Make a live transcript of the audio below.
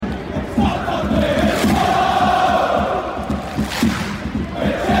Good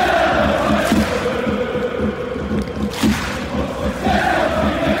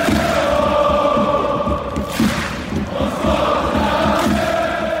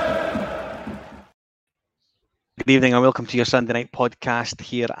evening and welcome to your Sunday night podcast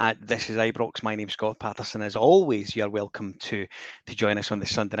here at This Is Ibrox. My name's Scott Patterson. As always, you're welcome to join us on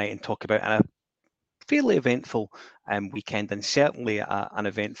this Sunday night and talk about a fairly eventful weekend, and certainly an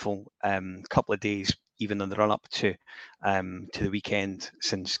eventful couple of days, even on the run up to the weekend,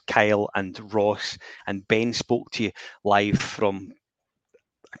 since Kyle and Ross and Ben spoke to you live from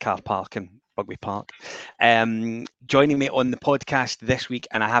a car park in Rugby Park. Joining me on the podcast this week,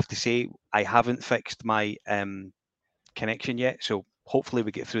 and I have to say, I haven't fixed my connection yet, so hopefully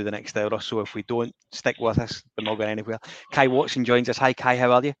we get through the next hour or so. If we don't, stick with us, we're not going anywhere. Kai Watson joins us. Hi Kai,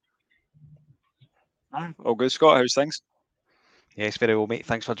 how are you? All good, Scott. How's things? Yes, very well, mate.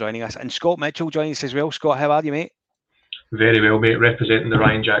 Thanks for joining us. And Scott Mitchell joins us as well. Scott, how are you, mate? Very well, mate. Representing the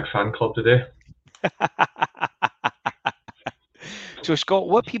Ryan Jack fan club today. So, Scott,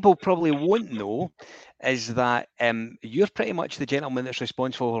 what people probably won't know is that you're pretty much the gentleman that's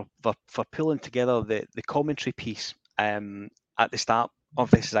responsible for pulling together the commentary piece at the start of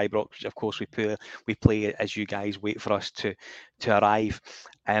This Is Ibrox, which of course we play as you guys wait for us to arrive.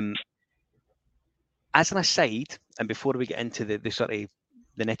 As an aside, and before we get into the sort of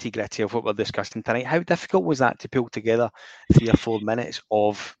the nitty gritty of what we're discussing tonight, how difficult was that to pull together 3 or 4 minutes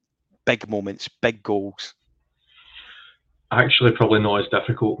of big moments, big goals? Actually, probably not as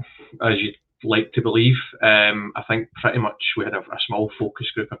difficult as you'd like to believe. I think pretty much we had a small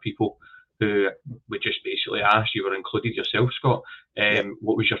focus group of people who we just basically asked. You were included yourself, Scott.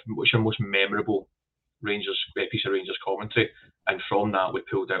 What's your most memorable piece of Rangers commentary? And from that, we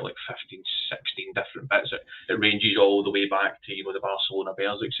pulled out like 15, 16 different bits. It ranges all the way back to the Barcelona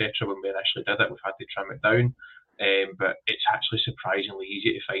Bears, etc. When we initially did it, we've had to trim it down, but it's actually surprisingly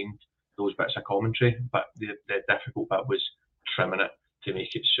easy to find those bits of commentary. But the difficult bit was trimming it to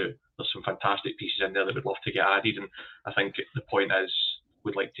make it suit. There's some fantastic pieces in there that we'd love to get added, and I think the point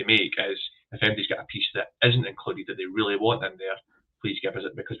we'd like to make is if anybody's got a piece that isn't included that they really want in there, please give us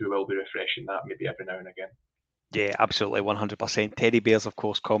it, because we will be refreshing that maybe every now and again. Yeah, absolutely, 100%. Teddy Bears, of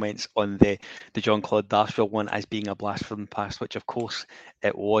course, comments on the Jean-Claude Darcheville one as being a blast from the past, which of course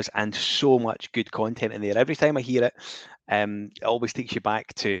it was, and so much good content in there. Every time I hear it, it always takes you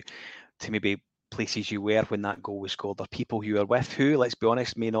back to maybe places you were when that goal was scored, or people you were with who, let's be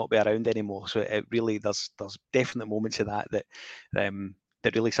honest, may not be around anymore. So it really there's definite moments of that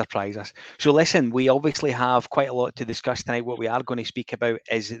really surprise us. So listen, we obviously have quite a lot to discuss tonight. What we are going to speak about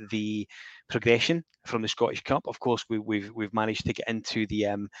is the progression from the Scottish Cup. Of course, we've managed to get into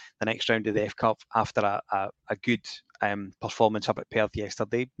the next round of the F Cup after a good performance up at Perth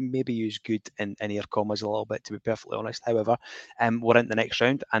yesterday. Maybe use good in air commas a little bit, to be perfectly honest. However, we're in the next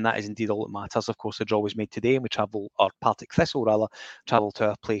round, and that is indeed all that matters. Of course, the draw was made today, and Partick Thistle travel to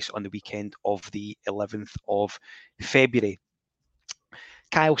our place on the weekend of the 11th of February.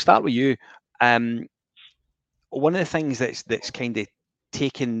 Kyle, start with you. One of the things that's kind of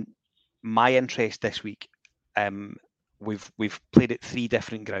taken my interest this week, we've played at 3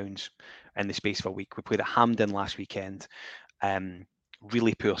 different grounds in the space of a week. We played at Hampden last weekend.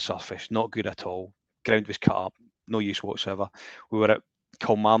 Really poor surface, not good at all. Ground was cut up, no use whatsoever. We were at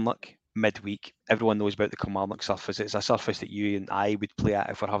Kilmarnock midweek. Everyone knows about the Kilmarnock surface. It's a surface that you and I would play at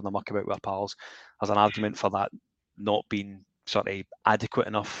if we're having a muck about with our pals. There's an argument for that not being sort of adequate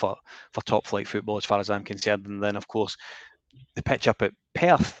enough for top flight football as far as I'm concerned. And then of course the pitch up at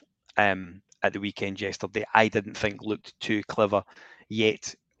Perth at the weekend yesterday, I didn't think looked too clever,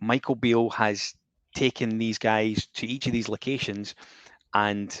 yet Michael Beale has taken these guys to each of these locations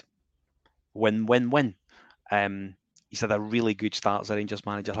and win. He's had a really good start as a Rangers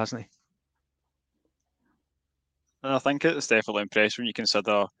manager, hasn't he? I think it's definitely impressive when you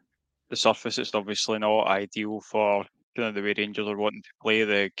consider the surface. It's obviously not ideal for kind of the way Rangers are wanting to play,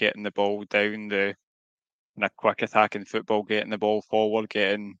 the getting the ball down, the kind of quick attacking football, getting the ball forward,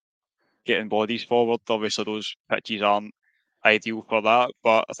 getting bodies forward. Obviously those pitches aren't ideal for that,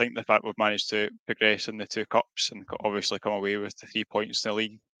 but I think the fact we've managed to progress in the 2 cups and obviously come away with the 3 points in the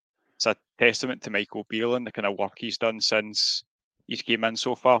league, it's a testament to Michael Beale and the kind of work he's done since he's came in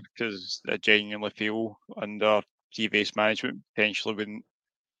so far, because I genuinely feel under previous management potentially wouldn't,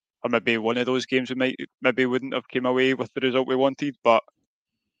 or maybe one of those games we maybe wouldn't have came away with the result we wanted. But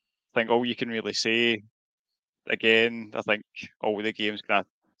I think all you can really say, again, I think all the games kind of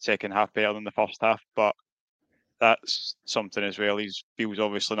second half better than the first half, but that's something as well. Beale's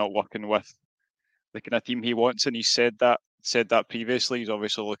obviously not working with the kind of team he wants, and he said that said that previously. He's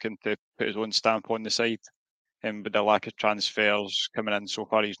obviously looking to put his own stamp on the side, and with the lack of transfers coming in so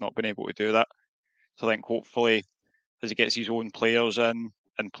far, he's not been able to do that. So I think hopefully, as he gets his own players in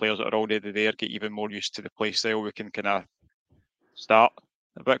and players that are already there get even more used to the play style, we can kind of start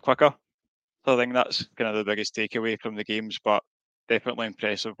a bit quicker. So I think that's kind of the biggest takeaway from the games, but definitely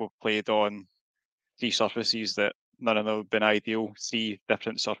impressive. We've played on 3 surfaces that none of them have been ideal, 3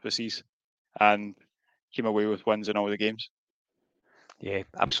 different surfaces, and came away with wins in all the games. Yeah,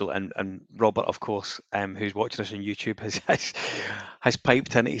 absolutely. And Robert, of course, who's watching us on YouTube, has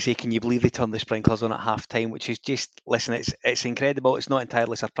piped in to say, "Can you believe they turned the sprinklers on at half time?" Which is just, listen, it's incredible. It's not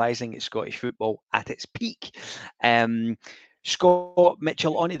entirely surprising. It's Scottish football at its peak. Scott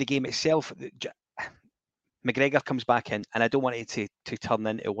Mitchell, onto the game itself. McGregor comes back in, and I don't want it to turn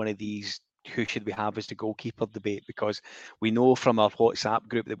into one of these who should we have as the goalkeeper debate, because we know from our WhatsApp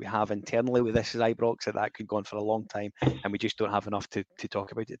group that we have internally with This Is Ibrox that could go on for a long time, and we just don't have enough to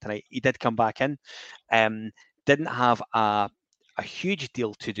talk about it tonight. He did come back in, didn't have a huge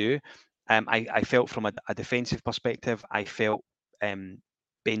deal to do. I felt from a defensive perspective, I felt Ben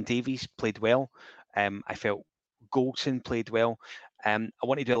Davies played well. I felt Goldson played well. I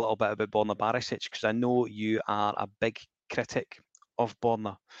want to do a little bit about Borna Barisic, because I know you are a big critic of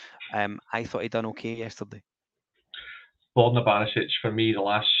Borna. I thought he done okay yesterday. Borna Barisic, for me, the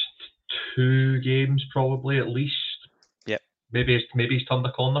last 2 games probably at least. Yep. Maybe he's turned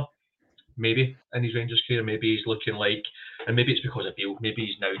the corner. Maybe in his Rangers career, maybe he's looking like, and maybe it's because of Bale. Maybe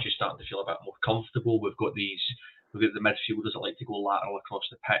he's now just starting to feel a bit more comfortable. We've got the midfielders that like to go lateral across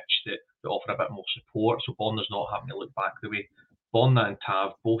the pitch that offer a bit more support. So Borna's not having to look back the way. Borna and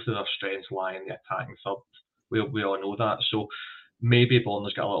Tav, both of their strengths lie in the attacking third. We all know that. So maybe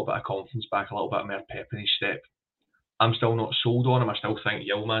Borna's got a little bit of confidence back, a little bit more pep in his step. I'm still not sold on him. I still think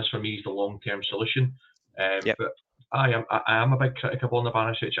Yilmaz for me is the long-term solution. Yep. But I am a big critic of Borna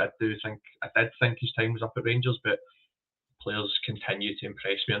Barisic. I did think his time was up at Rangers, but players continue to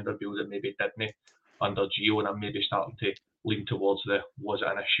impress me under Bill that maybe didn't under Gio, and I'm maybe starting to lean towards was it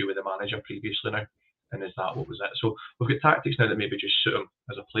an issue with the manager previously now, and is that what was it? So we've got tactics now that maybe just suit him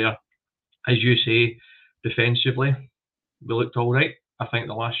as a player. As you say, defensively, we looked all right. I think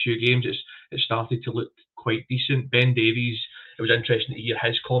the last few games it started to look quite decent. Ben Davies, it was interesting to hear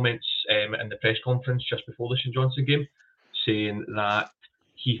his comments in the press conference just before the St Johnstone game, saying that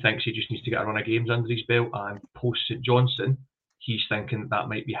he thinks he just needs to get a run of games under his belt, and post St Johnstone, he's thinking that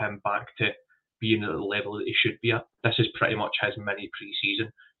might be him back to being at the level that he should be at. This is pretty much his mini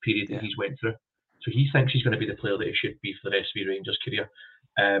pre-season period that he's went through. So he thinks he's going to be the player that he should be for the rest of his Rangers career.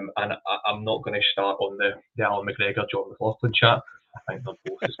 And I'm not going to start on the Alan McGregor, John McLaughlin chat. I think they're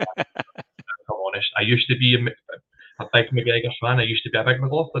both as bad. If I'm honest, I used to be a big McGregor fan. I used to be a big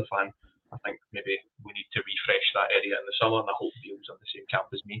McLaughlin fan. I think maybe we need to refresh that area in the summer, and I hope Beale's on the same camp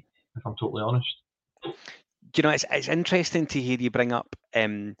as me, if I'm totally honest. You know, it's interesting to hear you bring up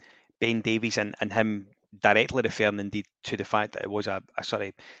Ben Davies and him directly referring indeed to the fact that it was a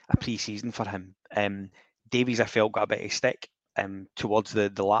pre-season for him. Davies, I felt, got a bit of stick towards the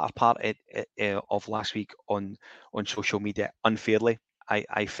latter part of last week on social media, unfairly,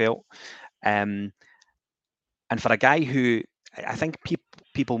 I felt. And for a guy who, I think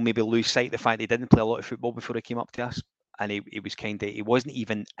people maybe lose sight of the fact he didn't play a lot of football before he came up to us, and he wasn't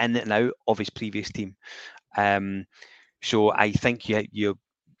even in and out of his previous team. So I think you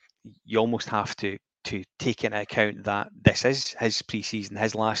almost have to take into account that this is his pre-season.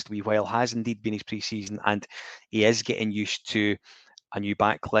 His last wee while has indeed been his pre-season, and he is getting used to a new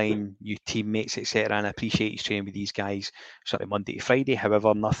backline, new teammates, etc. And I appreciate he's training with these guys sort of Monday to Friday.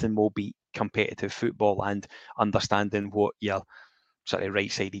 However, nothing will beat competitive football and understanding what your sort of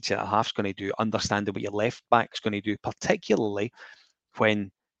right-sided centre half's going to do, understanding what your left back's going to do, particularly when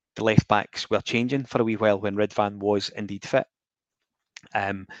the left backs were changing for a wee while when Ridvan was indeed fit.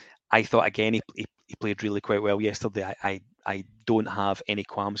 I thought again he played really quite well yesterday. I don't have any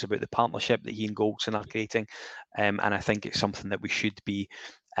qualms about the partnership that he and Goldson are creating, and I think it's something that we should be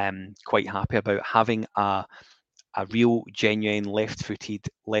quite happy about, having a real genuine left-footed,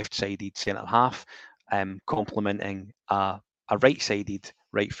 left-sided centre half, complementing a right-sided,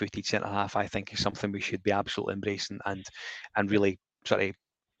 right-footed centre half. I think is something we should be absolutely embracing and really sort of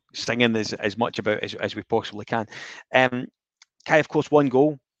singing as much about as we possibly can. Kai, of course, one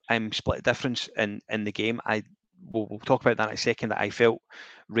goal, split difference in the game. We'll talk about that in a second. I felt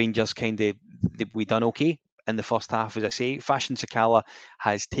Rangers we done okay in the first half. As I say, Fashion Sakala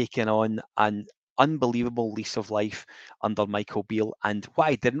has taken on unbelievable lease of life under Michael Beale. And what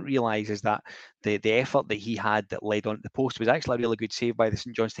I didn't realise is that the effort that he had that led on at the post was actually a really good save by the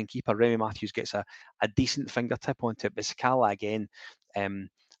St Johnstone keeper. Remy Matthews gets a decent fingertip onto it, but Sakala again,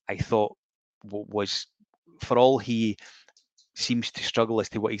 I thought was, for all he seems to struggle as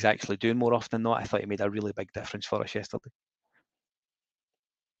to what he's actually doing more often than not, I thought he made a really big difference for us yesterday.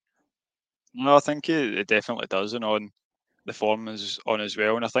 No, I think it definitely does, and on the form is on as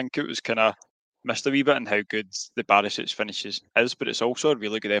well. And I think it was kind of missed a wee bit in how good the Barisic finishes is, but it's also a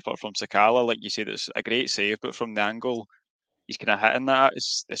really good effort from Sakala. Like you said, it's a great save, but from the angle he's kind of hitting that,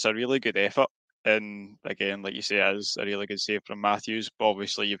 it's a really good effort. And again, like you say, it is a really good save from Matthews. But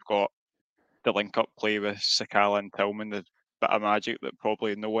obviously, you've got the link-up play with Sakala and Tillman, the bit of magic that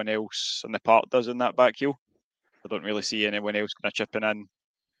probably no one else in the park does in that back heel. I don't really see anyone else kind of chipping in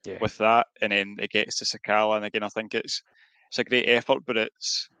with that. And then it gets to Sakala, and again, I think it's a great effort, but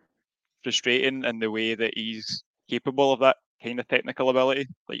it's frustrating in the way that he's capable of that kind of technical ability.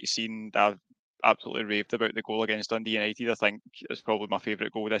 Like you've seen, I've absolutely raved about the goal against Dundee United. I think it's probably my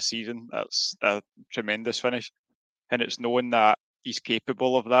favourite goal this season. That's a tremendous finish. And it's knowing that he's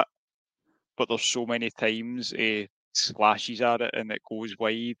capable of that, but there's so many times he slashes at it and it goes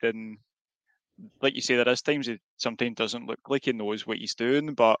wide. And like you say, there is times it sometimes doesn't look like he knows what he's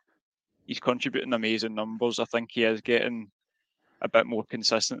doing, but he's contributing amazing numbers. I think he is getting a bit more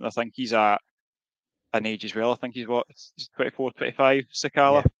consistent. I think he's at an age as well. I think he's 24, 25,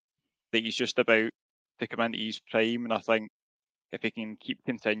 Sakala. That he's just about to come into his prime. And I think if he can keep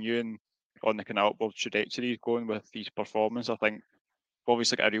continuing on the kind of upward trajectory he's going with his performance, I think we've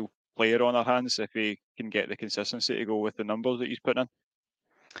obviously got a real player on our hands if he can get the consistency to go with the numbers that he's putting in.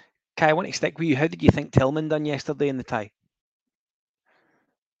 Kai, I want to stick with you. How did you think Tillman done yesterday in the tie?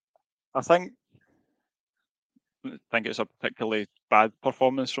 I think it's a particularly bad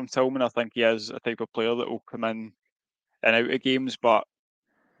performance from Tillman. I think he is a type of player that will come in and out of games, but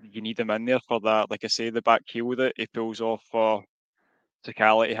you need him in there for that. Like I say, the back heel that he pulls off for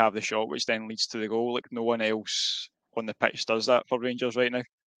Sakala to have the shot, which then leads to the goal. Like no one else on the pitch does that for Rangers right now.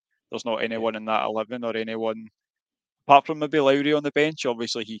 There's not anyone in that 11 or anyone apart from maybe Lowry on the bench.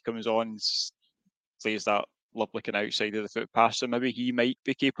 Obviously, he comes on and plays that lovely kind of outside of the foot pass, so maybe he might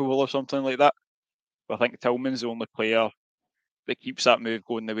be capable of something like that. But I think Tillman's the only player that keeps that move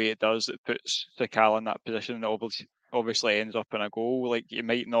going the way it does, that puts Sakala in that position and obviously ends up in a goal. Like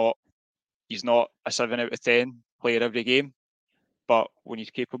he's not a 7 out of 10 player every game, but when he's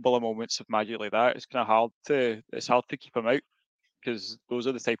capable of moments of magic like that, it's hard to keep him out, because those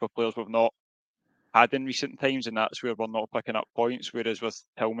are the type of players we've not had in recent times, and that's where we're not picking up points. Whereas with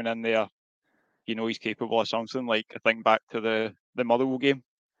Tillman in there, he's capable of something. Like I think back to the Motherwell game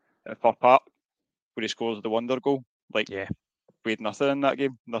at Fir Park, where he scores the wonder goal. We had nothing in that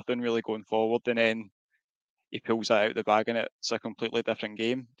game, nothing really going forward, and then he pulls that out the bag, and it's a completely different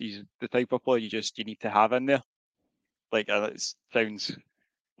game. He's the type of player you need to have in there. Like it sounds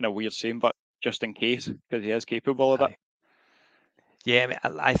weird saying, but just in case, because he is capable of that. Yeah,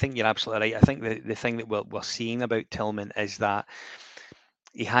 I think you're absolutely right. I think the thing that we're seeing about Tillman is that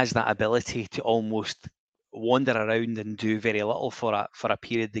he has that ability to almost wander around and do very little for a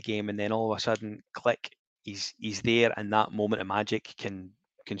period of the game, and then all of a sudden, click, he's there, and that moment of magic can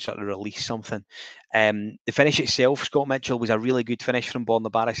sort of release something. The finish itself, Scott Mitchell, was a really good finish from Borna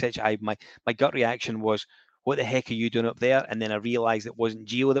Barisic. My gut reaction was, what the heck are you doing up there? And then I realised it wasn't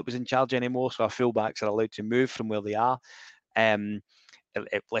Gio that was in charge anymore, so our fullbacks are allowed to move from where they are.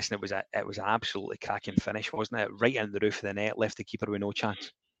 Listen, it was an absolutely cracking finish, wasn't it? Right in the roof of the net, left the keeper with no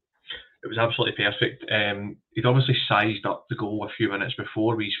chance. It was absolutely perfect. He'd obviously sized up the goal a few minutes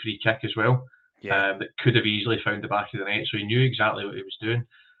before with his free kick as well. That could have easily found the back of the net, so he knew exactly what he was doing.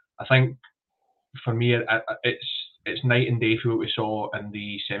 I think for me, it's night and day for what we saw in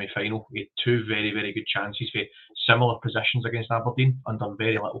the semi-final. He had two very, very good chances for similar positions against Aberdeen under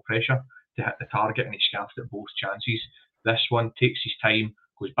very little pressure to hit the target, and he scaffed at both chances. This one takes his time,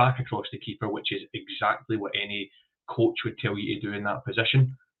 goes back across the keeper, which is exactly what any coach would tell you to do in that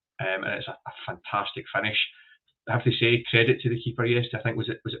position. And it's a fantastic finish. I have to say, credit to the keeper yesterday. I think was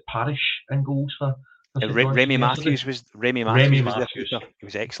it Parish in goals for Remy Matthews was the keeper. He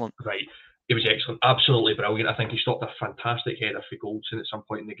was excellent. Right. He was excellent, absolutely brilliant. I think he stopped a fantastic header for Goldson at some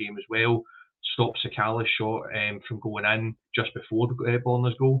point in the game as well. Stopped Sakala's shot from going in just before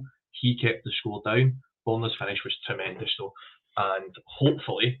Borna's goal. He kept the score down. Borna's finish was tremendous though, and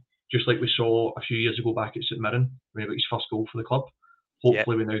hopefully, just like we saw a few years ago back at St Mirren, when he got his first goal for the club,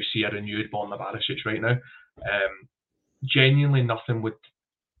 hopefully we now see a renewed Borna Barisic right now. Genuinely, nothing would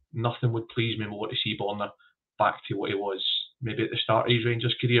please me more to see Borna back to what he was maybe at the start of his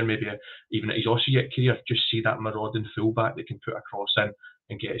Rangers career, maybe even at his Ossie career, just see that marauding fullback that can put a cross in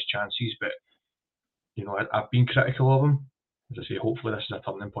and get his chances. But I've been critical of him. As I say, hopefully this is a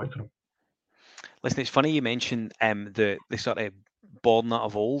turning point for him. Listen, it's funny you mentioned the sort of Borna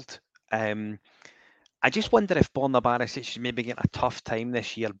of old. I just wonder if Borna Barisic is maybe getting a tough time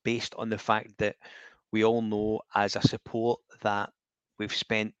this year based on the fact that we all know as a support that we've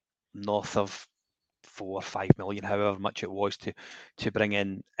spent north of 4 or 5 million, however much it was, to bring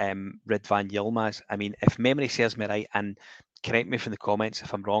in Ridvan Yilmaz. I mean, if memory serves me right, and correct me from the comments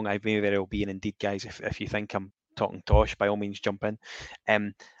if I'm wrong, I may very well be, and indeed, guys, if you think I'm talking tosh, by all means jump in.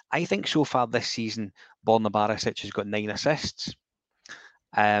 I think so far this season, Borna Barisic has got 9 assists.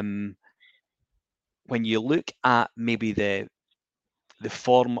 When you look at maybe the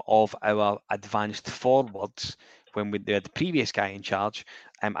form of our advanced forwards when we had the previous guy in charge,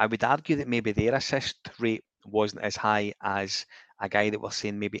 I would argue that maybe their assist rate wasn't as high as a guy that we're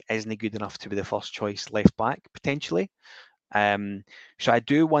saying maybe isn't good enough to be the first choice left back potentially. So I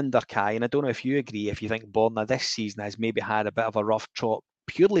do wonder, Kai, and I don't know if you agree, if you think Borna this season has maybe had a bit of a rough trot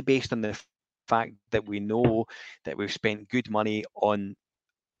purely based on the fact that we know that we've spent good money on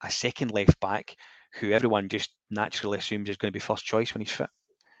a second left back who everyone just naturally assumes is going to be first choice when he's fit.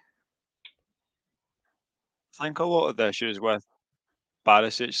 I think a lot of the issues with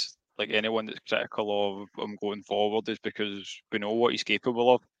Barisic, like anyone that's critical of him going forward, is because we know what he's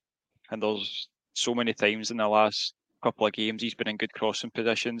capable of. And there's so many times in the last couple of games he's been in good crossing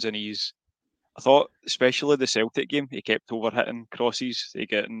positions, and I thought, especially the Celtic game, he kept overhitting crosses, he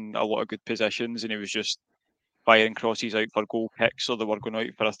getting a lot of good positions, and he was just firing crosses out for goal kicks, or they were going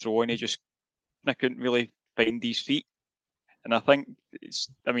out for a throw, and I couldn't really find his feet. And I think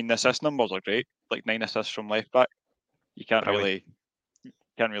the assist numbers are great, like 9 assists from left back. You can't really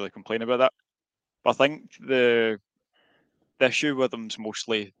complain about that. But I think the issue with him's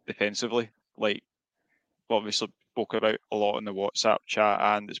mostly defensively. Like, obviously spoke about a lot in the WhatsApp chat,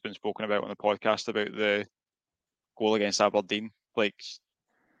 and it's been spoken about on the podcast about the goal against Aberdeen, like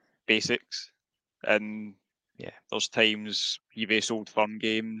basics. And there's times you've Old Firm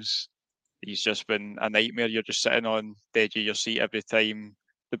games, he's just been a nightmare. You're just sitting on the edge of your seat every time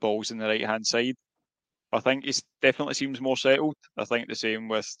the ball's in the right hand side. I think he definitely seems more settled. I think the same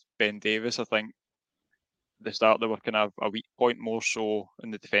with Ben Davies. I think the start they were kind of a weak point more so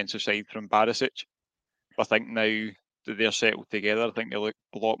in the defensive side from Barisic. I think now that they're settled together, I think they look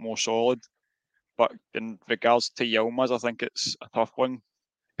a lot more solid. But in regards to Yilmaz, I think it's a tough one,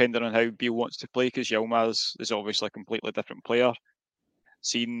 depending on how Beale wants to play, because Yilmaz is obviously a completely different player.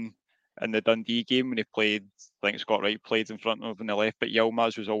 Seen in the Dundee game when he played, I think Scott Wright played in front of him on the left, but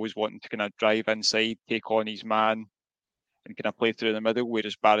Yilmaz was always wanting to kind of drive inside, take on his man, and kind of play through the middle,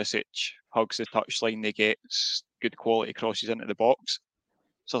 whereas Barisic hugs the touchline, he gets good quality crosses into the box.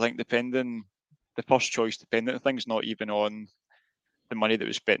 So I think the first choice dependent thing's not even on the money that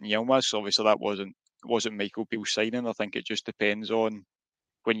was spent in Yilmaz. So obviously that wasn't Michael Beale's signing. I think it just depends on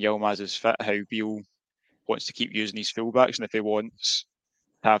when Yilmaz is fit, how Beale wants to keep using his fullbacks, and if he wants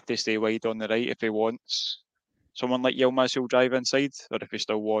to have to stay wide on the right, if he wants someone like Yilmaz who'll drive inside, or if he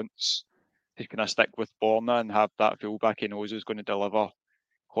still wants to kind of stick with Borna and have that fullback he knows is going to deliver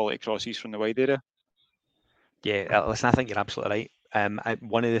quality crosses from the wide area. Yeah, listen, I think you're absolutely right.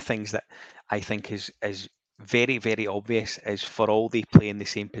 One of the things that I think is very, very obvious is for all they play in the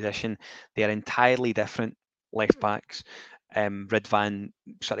same position, they're entirely different left backs. Ridvan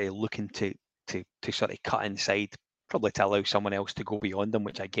sort of looking to sort of cut inside, probably to allow someone else to go beyond them,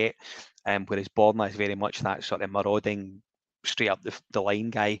 which I get. Whereas Borna is very much that sort of marauding, straight up the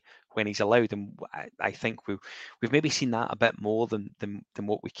line guy when he's allowed. And I think we've maybe seen that a bit more than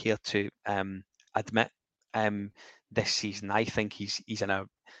what we care to admit. This season, I think he's in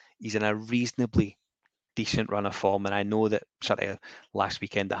a reasonably decent run of form, and I know that sort of last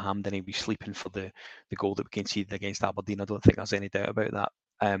weekend at Hampden he was sleeping for the goal that we conceded against Aberdeen. I don't think there's any doubt about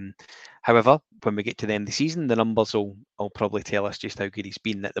that. However, when we get to the end of the season, the numbers will probably tell us just how good he's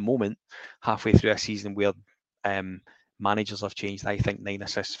been. At the moment, halfway through a season where managers have changed, I think 9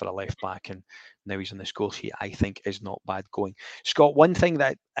 assists for a left back, and now he's on the score sheet, I think is not bad going. Scott, one thing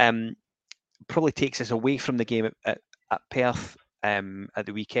that probably takes us away from the game at Perth at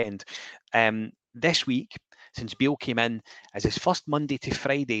the weekend. This week, since Beale came in, as his first Monday to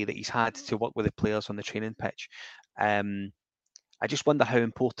Friday that he's had to work with the players on the training pitch. I just wonder how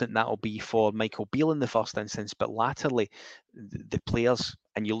important that will be for Michael Beale in the first instance, but latterly the players,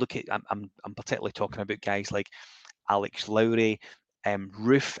 and you look at, I'm particularly talking about guys like Alex Lowry,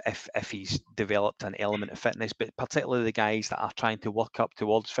 Roof, if he's developed an element of fitness, but particularly the guys that are trying to work up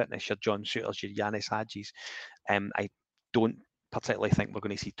towards fitness, your John Souters, your Yanis Hadjis. don't particularly think we're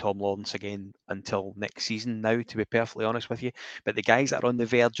going to see Tom Lawrence again until next season now, to be perfectly honest with you. But the guys that are on the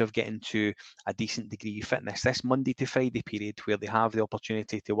verge of getting to a decent degree of fitness, this Monday to Friday period where they have the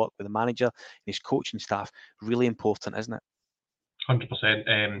opportunity to work with the manager and his coaching staff, really important, isn't it?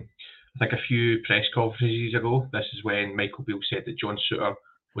 100%. I think a few press conferences ago, this is when Michael Beale said that John Souttar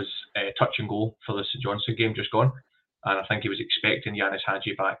was touch and go for the St Johnstone game just gone. And I think he was expecting Yanis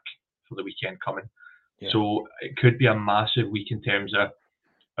Hadji back for the weekend coming. Yeah. So it could be a massive week in terms of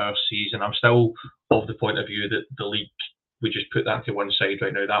our season. I'm still of the point of view that the league, we just put that to one side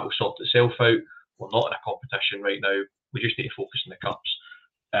right now. That will sort itself out. We're not in a competition right now. We just need to focus on the cups.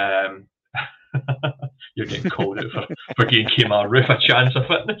 You're getting called out for giving Kemar Roof a chance of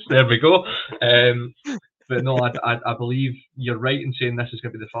fitness. There we go. But no, I believe you're right in saying this is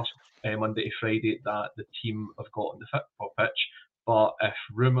going to be the first Monday to Friday that the team have got on the football pitch. But if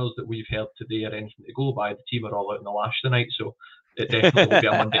rumours that we've heard today are anything to go by, the team are all out in the lash tonight. So it definitely won't be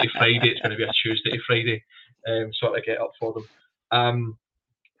a Monday to Friday. It's going to be a Tuesday to Friday sort of get up for them.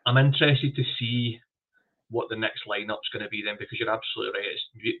 I'm interested to see what the next lineup's going to be then, because you're absolutely right.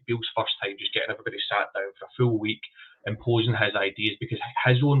 It's Beale's first time just getting everybody sat down for a full week, imposing his ideas, because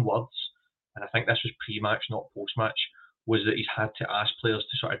his own words, and I think this was pre-match, not post-match, was that he's had to ask players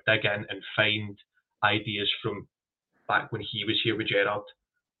to sort of dig in and find ideas from back when he was here with Gerrard.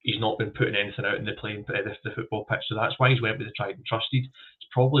 He's not been putting anything out in the football pitch, so that's why he's went with the tried and trusted. It's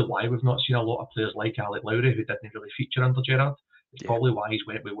probably why we've not seen a lot of players like Alec Lowry, who didn't really feature under Gerrard. It's probably why he's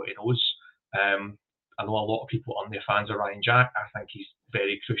went with what he knows. I know a lot of people on the fans of Ryan Jack. I think he's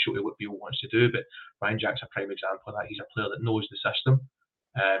very crucial to what Beale wants to do, but Ryan Jack's a prime example of that. He's a player that knows the system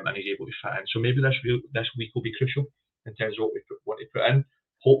and he's able to fit in. So maybe this week will be crucial in terms of what we want to put in.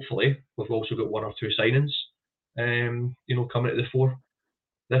 Hopefully, we've also got one or two signings, coming to the fore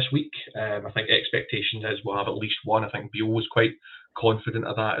this week. I think expectation is we'll have at least one. I think Beale was quite confident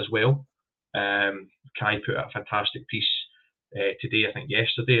of that as well. Kai put out a fantastic piece today, I think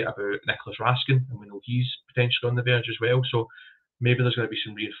yesterday, about Nicholas Raskin, and we know he's potentially on the verge as well. So maybe there's going to be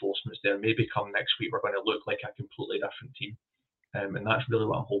some reinforcements there. Maybe come next week we're going to look like a completely different team, and that's really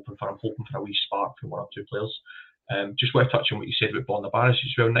what I'm hoping for. I'm hoping for a wee spark from one or two players. Just want to touch on what you said about Borna Barisic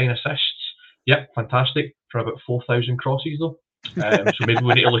as well. 9 assists, yep, fantastic for about 4,000 crosses though. So maybe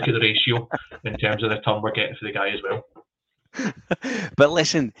we need to look at the ratio in terms of the turn we're getting for the guy as well. But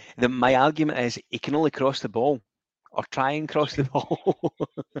listen, my argument is he can only cross the ball. Or try and cross the ball.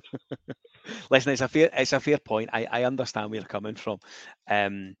 Listen, it's a fair point. I understand where you're coming from.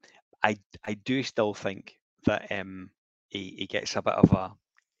 I do still think that he gets a bit of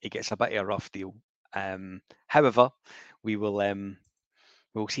a rough deal. However,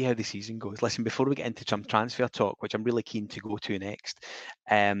 we'll see how the season goes. Listen, before we get into some transfer talk, which I'm really keen to go to next,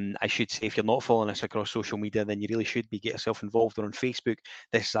 I should say, if you're not following us across social media, then you really should be. Get yourself involved. We're on Facebook,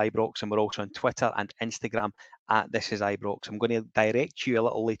 This is Ibrox, and we're also on Twitter and Instagram at This is Ibrox. I'm going to direct you a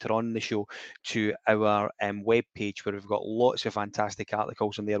little later on in the show to our web page, where we've got lots of fantastic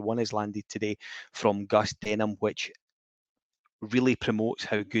articles on there. One has landed today from Gus Denham, which really promotes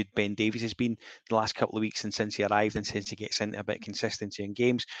how good Ben Davies has been the last couple of weeks and since he arrived, and since he gets into a bit of consistency in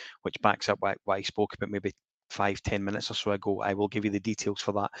games, which backs up what I spoke about maybe 5-10 minutes or so ago. I will give you the details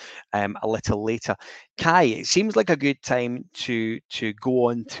for that a little later. Kai, it seems like a good time to go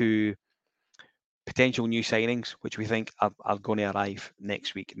on to potential new signings, which we think are going to arrive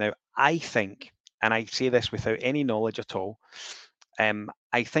next week. Now, I think, and I say this without any knowledge at all,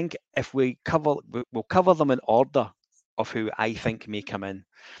 I think if we'll cover them in order of who I think may come in,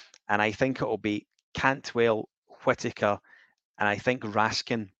 and I think it will be Cantwell, Whittaker, and I think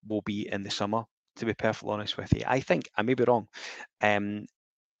Raskin will be in the summer, to be perfectly honest with you. I think, I may be wrong,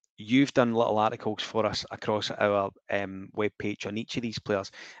 you've done little articles for us across our webpage on each of these players.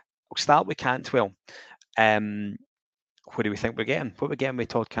 We'll start with Cantwell. What do we think we're getting? What we're getting with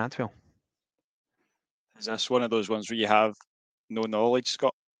Todd Cantwell? Is this one of those ones where you have no knowledge,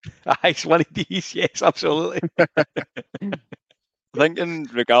 Scott? It's one of these, yes, absolutely. I think in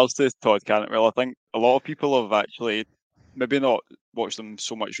regards to Todd Cantwell, I think a lot of people have actually maybe not watched them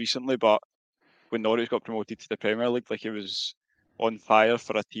so much recently, but when Norwich got promoted to the Premier League, like, he was on fire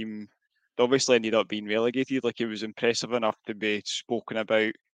for a team that obviously ended up being relegated. Like, he was impressive enough to be spoken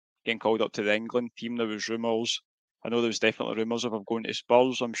about, getting called up to the England team. There was rumours. I know there was definitely rumours of him going to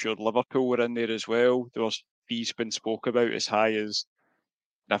Spurs. I'm sure Liverpool were in there as well. There was fees been spoke about as high as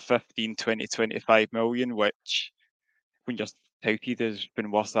 15, 20, 25 million, which when you're touted has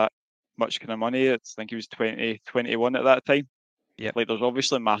been worth that much kind of money. I think he was 20, 21 at that time. Yeah, like, there's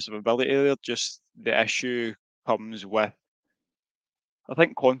obviously massive ability there. Just the issue comes with, I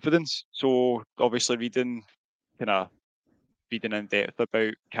think, confidence. So obviously reading kind of reading in depth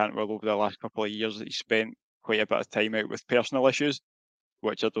about Cantwell over the last couple of years that he spent quite a bit of time out with personal issues,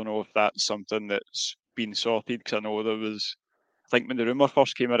 which I don't know if that's something that's been sorted, because I know there was, I think when the rumour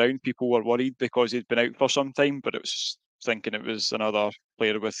first came around, people were worried because he'd been out for some time, but it was thinking it was another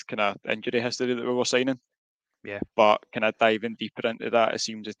player with kind of injury history that we were signing. Yeah. But kind of diving deeper into that, it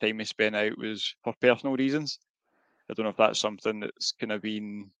seems the time he spent out was for personal reasons. I don't know if that's something that's kind of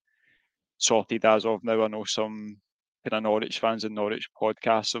been sorted as of now. I know some kind of Norwich fans and Norwich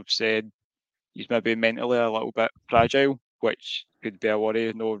podcasts have said he's maybe mentally a little bit fragile, which could be a worry.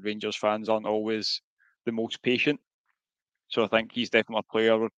 I know Rangers fans aren't always the most patient. So I think he's definitely a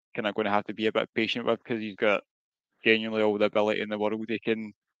player we're kind of going to have to be a bit patient with, because he's got genuinely all the ability in the world. He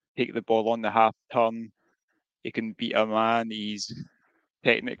can take the ball on the half turn. He can beat a man. He's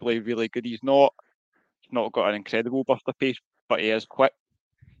technically really good. He's not got an incredible burst of pace, but he is quick.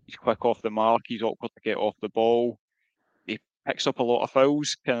 He's quick off the mark. He's awkward to get off the ball. He picks up a lot of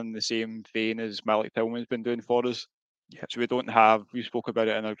fouls, kind of in the same vein as Malik Tillman's been doing for us. Yep. So we spoke about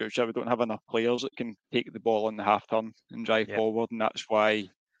it in our group chat, we don't have enough players that can take the ball on the half turn and drive forward, and that's why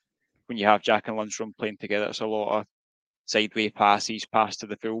when you have Jack and Lundstrom playing together, it's a lot of sideway passes, pass to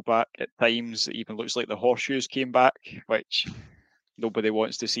the fullback. At times, it even looks like the horseshoes came back, which nobody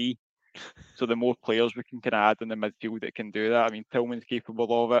wants to see. So the more players we can kind of add in the midfield that can do that. I mean, Tillman's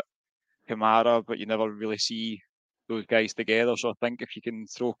capable of it, Kamara, but you never really see those guys together. So I think if you can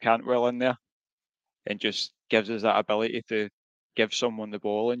throw Cantwell in there, and just gives us that ability to give someone the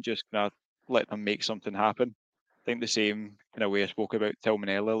ball and just kind of let them make something happen. I think the same kind of way I spoke about Tillman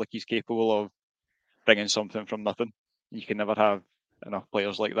earlier, like he's capable of bringing something from nothing. You can never have enough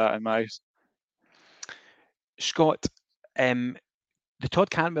players like that in my eyes. Scott, the Todd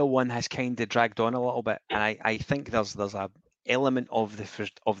Cantwell one has kind of dragged on a little bit, and I think there's a element of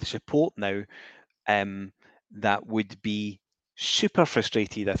the support now that would be super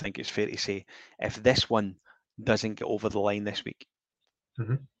frustrated, I think it's fair to say, if this one doesn't get over the line this week.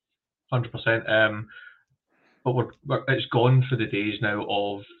 100%. But it's gone for the days now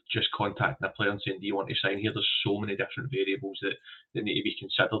of just contacting a player and saying, do you want to sign here? There's so many different variables that need to be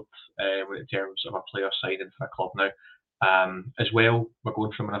considered in terms of a player signing for a club now. As well, we're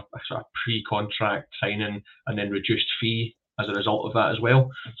going from a sort of pre-contract signing and then reduced fee as a result of that as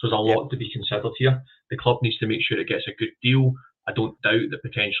well. So there's a lot to be considered here. The club needs to make sure it gets a good deal. I don't doubt that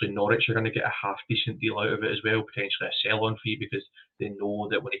potentially Norwich are going to get a half decent deal out of it as well, potentially a sell-on fee, because they know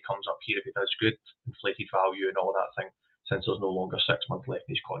that when he comes up here, if he does good, inflated value and all that thing, since there's no longer 6 months left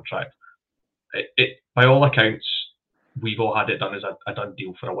in his contract. It by all accounts, we've all had it done as a done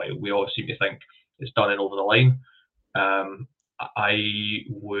deal for a while. We all seem to think it's done and over the line. I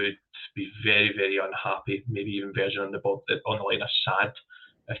would be very, very unhappy, maybe even verging on the line of sad,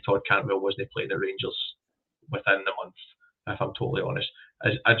 if Todd Cantwell wasn't playing at Rangers within the month, if I'm totally honest.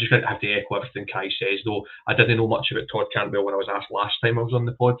 I just have to echo everything Kai says, though. I didn't know much about Todd Cantwell when I was asked last time I was on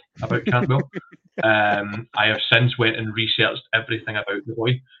the pod about Cantwell. I have since went and researched everything about the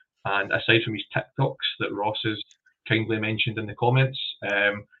boy, and aside from his TikToks that Ross has kindly mentioned in the comments,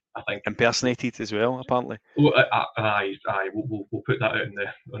 I think impersonated as well, apparently. Oh, aye. We'll put that out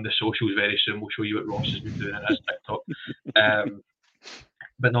on the socials very soon. We'll show you what Ross has been doing in his TikTok.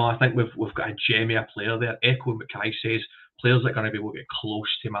 But no, I think we've got a gem of a player there. Echoing what Kai says, players that are going to be able to get close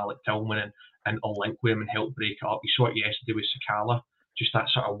to Malik Tillman and link with him and help break it up. You saw it yesterday with Sakala, just that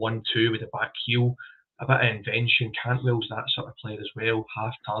sort of 1-2 with the back heel, a bit of invention. Cantwell's that sort of player as well.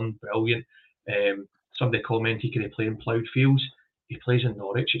 Half turn, brilliant. Somebody commented he could play in ploughed fields. He plays in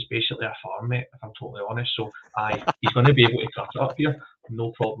Norwich. It's basically a farm mate, if I'm totally honest. So, he's going to be able to cut it up here.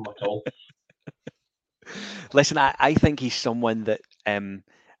 No problem at all. Listen, I think he's someone that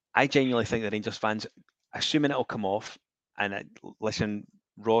I genuinely think the Rangers fans, assuming it'll come off, and listen,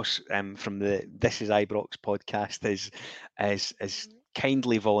 Ross from the This Is Ibrox podcast is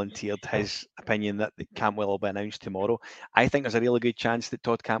kindly volunteered his opinion that Cantwell will be announced tomorrow. I think there's a really good chance that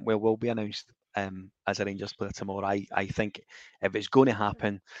Todd Cantwell will be announced as a Rangers player tomorrow. I think if it's going to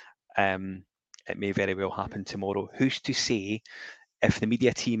happen, it may very well happen tomorrow. Who's to say if the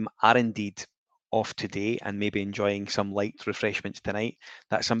media team are indeed off today and maybe enjoying some light refreshments tonight,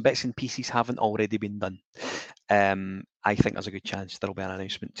 that some bits and pieces haven't already been done. I think there's a good chance there'll be an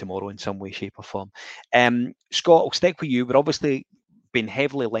announcement tomorrow in some way, shape or form. Scott, I'll stick with you. We're obviously been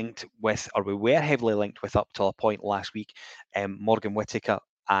heavily linked with, or we were heavily linked with up till a point last week, Morgan Whittaker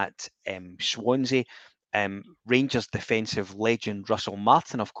at Swansea. Rangers defensive legend Russell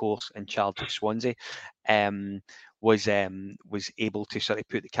Martin, of course, in charge of Swansea, was able to sort of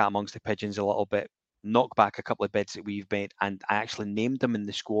put the cat amongst the pigeons a little bit, knock back a couple of bids that we've made, and I actually named him in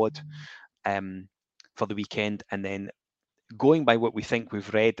the squad for the weekend, and then going by what we think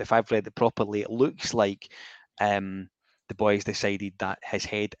we've read, if I've read it properly, it looks like the boys decided that his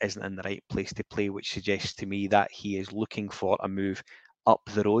head isn't in the right place to play, which suggests to me that he is looking for a move up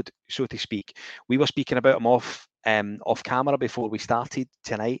the road, so to speak. We were speaking about him off camera before we started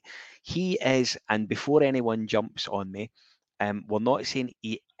tonight. He is, and before anyone jumps on me, we're not saying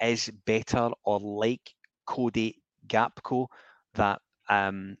he is better or like Cody Gakpo that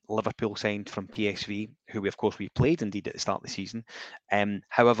Liverpool signed from PSV, who we played indeed at the start of the season.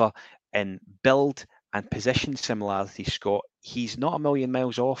 However, in build and position similarity, Scott, he's not a million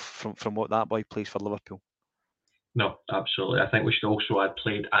miles off from what that boy plays for Liverpool. No, absolutely. I think we should also add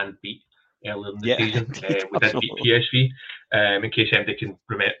played and beat earlier in the season. We did beat PSV, in case anybody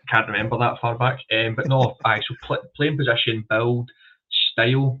can't remember that far back. But no, so playing position, build,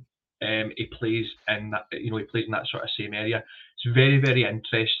 style, he plays in that. He plays in that sort of same area. It's very, very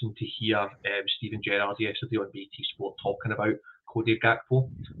interesting to hear Steven Gerrard yesterday on BT Sport talking about Cody Gakpo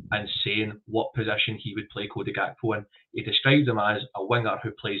and saying what position he would play Cody Gakpo in. He described him as a winger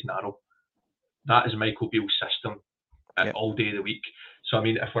who plays narrow. That is Michael Beale's system all day of the week. So, I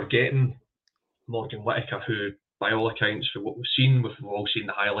mean, if we're getting Morgan Whittaker, who, by all accounts, for what we've seen, we've all seen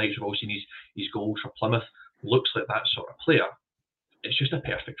the highlights, we've all seen his goals for Plymouth, looks like that sort of player, it's just a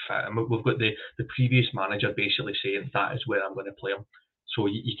perfect fit. And we've got the previous manager basically saying that is where I'm going to play him. So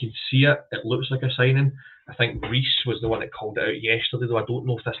you can see it. It looks like a signing. I think Reece was the one that called it out yesterday, though I don't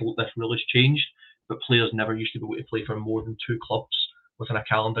know if this rule has changed, but players never used to be able to play for more than 2 clubs within a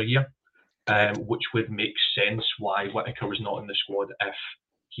calendar year, which would make sense why Whittaker was not in the squad if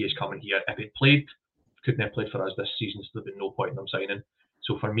he is coming here. If he'd played, couldn't have played for us this season, so there'd been no point in him signing.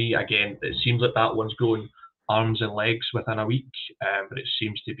 So for me, again, it seems like that one's going arms and legs within a week, but it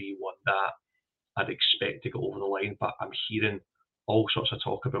seems to be one that I'd expect to go over the line. But I'm hearing all sorts of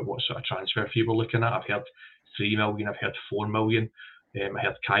talk about what sort of transfer fee we're looking at. I've heard 3 million, I've heard 4 million. I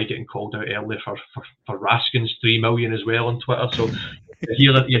heard Kai getting called out earlier for Raskin's 3 million as well on Twitter. So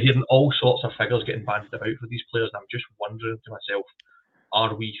you're hearing all sorts of figures getting bandied about for these players, and I'm just wondering to myself,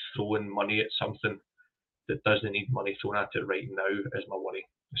 are we throwing money at something that doesn't need money thrown at it right now? Is my worry,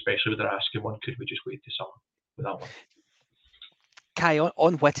 especially with the Raskin one. Could we just wait to summer with that one? Kai,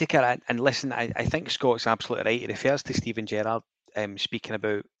 on Whittaker, and listen, I think Scott's absolutely right. He refers to Steven Gerrard speaking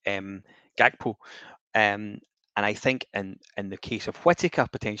about Gakpo, and I think in the case of Whittaker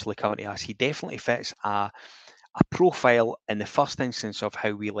potentially coming to us, he definitely fits a profile in the first instance of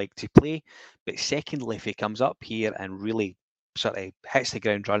how we like to play, but secondly, if he comes up here and really sort of hits the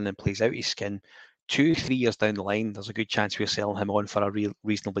ground running and plays out his skin, 2-3 years down the line, there's a good chance we're selling him on for a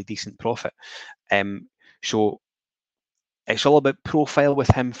reasonably decent profit. So it's all about profile with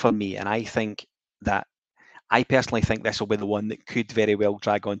him for me, and I personally think this will be the one that could very well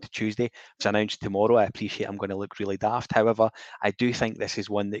drag on to Tuesday. If it's announced tomorrow, I appreciate I'm going to look really daft. However, I do think this is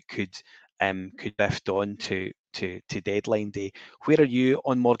one that could drift on to deadline day. Where are you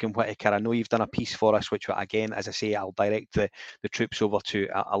on Morgan Whittaker? I know you've done a piece for us, which again, as I say, I'll direct the troops over to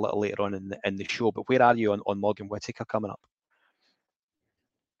a little later on in the show. But where are you on Morgan Whittaker coming up?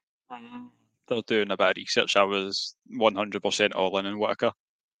 They're doing a bit of research. I was 100% all in on Whittaker.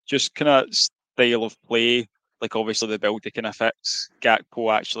 Just kind of style of play, like obviously the build he kind of fits.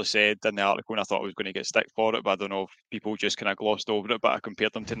 Gakpo actually said in the article, and I thought I was going to get stick for it, but I don't know if people just kind of glossed over it, but I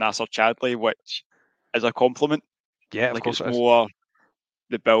compared them to Nasser Chadli, which is a compliment. Yeah, like of course it's more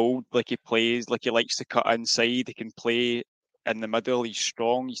the build, like he plays, like he likes to cut inside, he can play in the middle, he's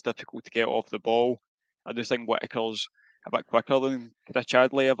strong, he's difficult to get off the ball. I do think Whittaker's a bit quicker than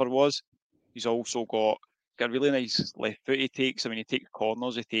Chadli ever was. He's also got a really nice left foot he takes. I mean, he takes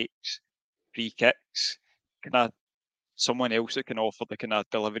corners, he takes free kicks. Kind of someone else that can offer the kind of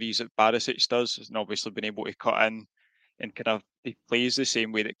deliveries that Barisic does, and obviously been able to cut in and kind of he plays the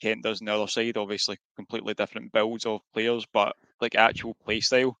same way that Kent does on the other side. Obviously, completely different builds of players, but like actual play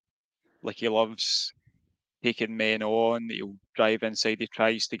style. Like he loves taking men on. He'll drive inside. He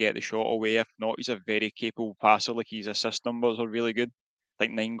tries to get the shot away. If not, he's a very capable passer. Like his assist numbers are really good. Like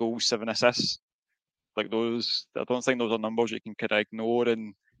 9 goals, 7 assists. Like those, I don't think those are numbers you can kind of ignore.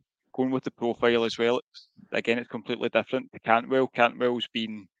 And going with the profile as well, it's completely different to Cantwell. Cantwell's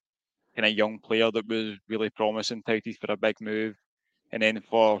been kind of young player that was really promising, touted for a big move, and then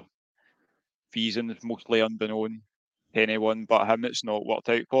for reasons mostly unbeknown to anyone but him, it's not worked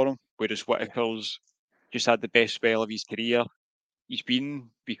out for him. Whereas Whittaker's just had the best spell of his career. He's been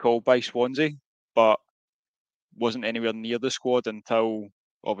recalled by Swansea, but wasn't anywhere near the squad until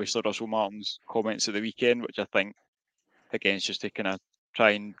obviously Russell Martin's comments at the weekend, which I think again is just to kind of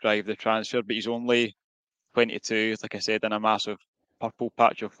try and drive the transfer. But he's only 22, like I said, in a massive purple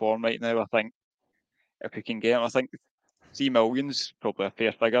patch of form right now. I think if we can get him, I think 3 million's probably a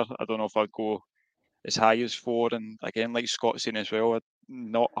fair figure. I don't know if I'd go as high as 4. And again, like Scott's saying as well, I'm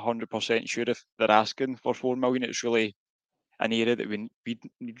not 100% sure if they're asking for 4 million. It's really an area that we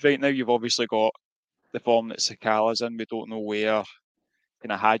need right now. You've obviously got the form that Sakala's in. We don't know where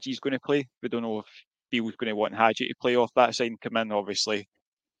kind of Haji's going to play. We don't know if Beale's going to want Haji to play off that side and come in. Obviously,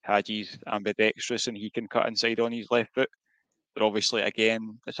 Haji's ambidextrous and he can cut inside on his left foot. But obviously,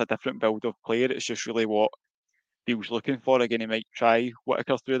 again, it's a different build of player. It's just really what Beale's looking for. Again, he might try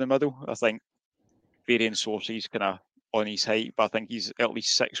Whittaker through the middle. I think varying sources kind of on his height, but I think he's at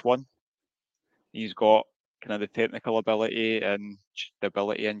least 6'1". He's got kind of the technical ability and the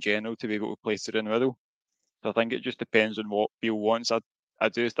ability in general to be able to play through in the middle. So I think it just depends on what Beale wants. I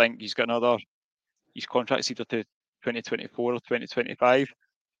do think he's got his contract's either to 2024 or 2025.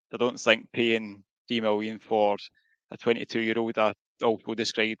 I don't think paying 3 million for a 22-year-old, I also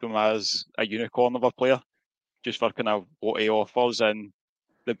described him as a unicorn of a player, just for kind of what he offers and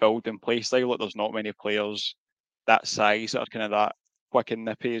the build and play style. Like, there's not many players that size that are kind of that quick and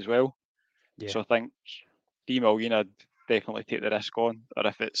nippy as well. Yeah. So I think 3 million, I'd definitely take the risk on. Or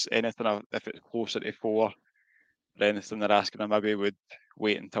if it's anything, if it's closer to 4, or anything they're asking, I maybe would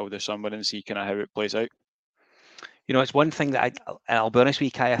wait until the summer and see kind of how it plays out. You know, it's one thing that I'll be honest with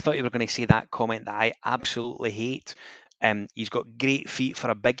you, Kai, I thought you were going to say that comment that I absolutely hate. He's got great feet for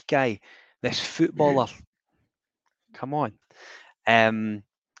a big guy. This footballer, come on.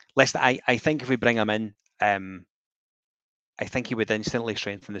 Listen, I think if we bring him in, I think he would instantly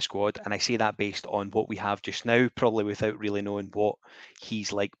strengthen the squad, and I say that based on what we have just now, probably without really knowing what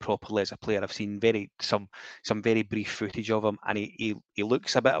he's like properly as a player. I've seen some very brief footage of him, and he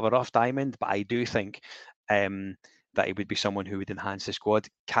looks a bit of a rough diamond, but I do think that he would be someone who would enhance the squad.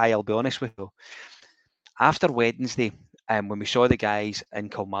 Kai, I'll be honest with you, after Wednesday, when we saw the guys in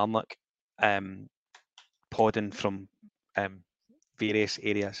Kilmarnock podding from various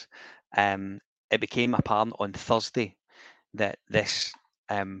areas, it became apparent on Thursday that this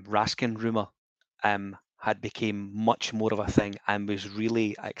Raskin rumour had become much more of a thing and was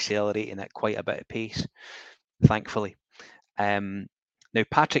really accelerating at quite a bit of pace, thankfully. Now,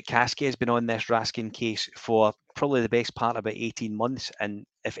 Patrick Caskey has been on this Raskin case for probably the best part of about 18 months, and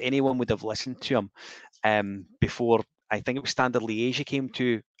if anyone would have listened to him before, I think it was Standard Liège came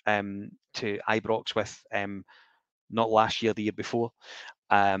to Ibrox with, not last year, the year before,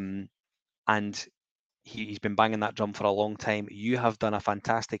 and he's been banging that drum for a long time. You have done a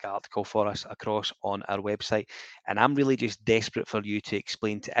fantastic article for us across on our website, and I'm really just desperate for you to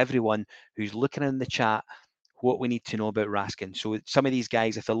explain to everyone who's looking in the chat what we need to know about Raskin. So some of these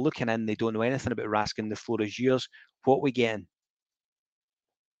guys, if they're looking in, they don't know anything about Raskin, the floor is yours. What we getting?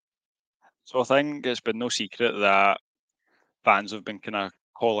 So I think it's been no secret that fans have been kind of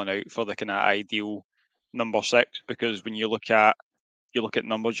calling out for the kind of ideal number 6, because when you look at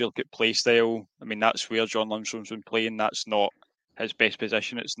numbers, you look at play style. I mean, that's where John Lundstrom's been playing. That's not his best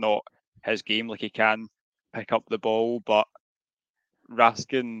position. It's not his game. Like, he can pick up the ball, but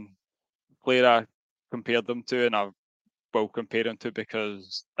Raskin, player I compared them to, and I will compare him to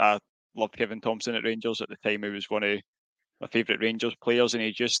because I loved Kevin Thompson at Rangers at the time. He was one of my favourite Rangers players, and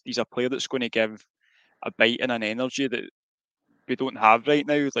he's a player that's going to give a bite and an energy that we don't have right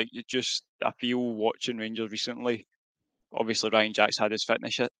now. Like, I feel watching Rangers recently, obviously Ryan Jack's had his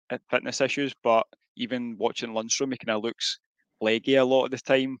fitness issues, but even watching Lundstrom, he kind of looks leggy a lot of the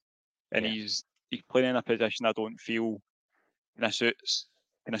time, and he's playing in a position I don't feel kind of suits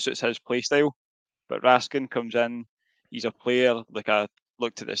his play style. But Raskin comes in, he's a player, like, I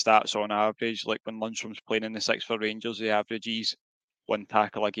looked at the stats on average, like when Lundstrom's playing in the 6 for Rangers, he averages 1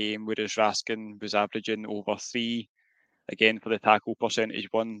 tackle a game, whereas Raskin was averaging over 3. Again, for the tackle percentage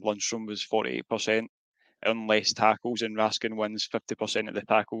one, Lundstrom was 48% on less tackles, and Raskin wins 50% of the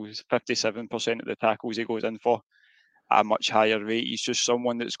tackles, 57% of the tackles he goes in for at a much higher rate. He's just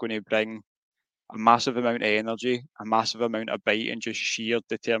someone that's going to bring a massive amount of energy, a massive amount of bite, and just sheer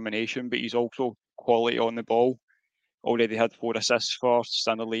determination. But he's also quality on the ball. Already had 4 assists for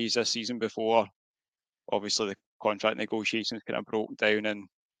Standard Liège this season before. Obviously, the contract negotiations kind of broke down, and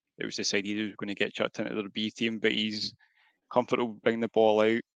it was decided he was going to get chucked into their B team. But he's comfortable bringing the ball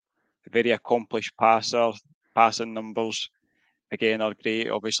out. A very accomplished passer. Passing numbers again are great.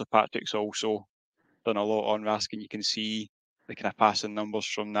 Obviously, Patrick's also done a lot on Raskin. You can see the kind of passing numbers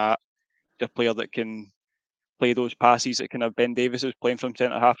from that. The player that can play those passes that kind of Ben Davies is playing from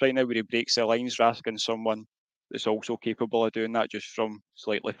centre half right now, where he breaks the lines. Raskin's someone that's also capable of doing that just from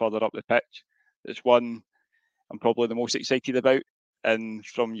slightly further up the pitch. It's one I'm probably the most excited about, and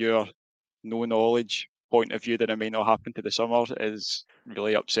from your no knowledge, point of view that it may not happen to the summer is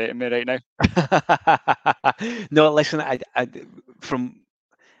really upsetting me right now. No, listen, I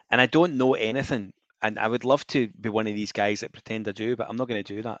don't know anything, and I would love to be one of these guys that pretend I do, but I'm not going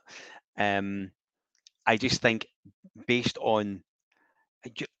to do that. I just think based on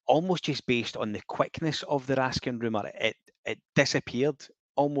almost just based on the quickness of the Raskin rumour, it disappeared.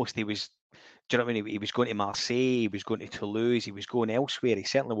 Almost, he was, do you know what I mean? He was going to Marseille, he was going to Toulouse, he was going elsewhere. He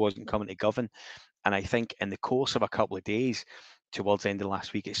certainly wasn't coming to Govan. And I think in the course of a couple of days, towards the end of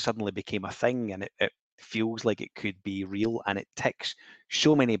last week, it suddenly became a thing, and it feels like it could be real, and it ticks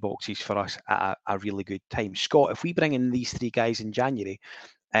so many boxes for us at a really good time. Scott, if we bring in these three guys in January,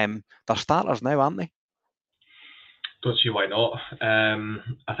 they're starters now, aren't they? Don't see why not.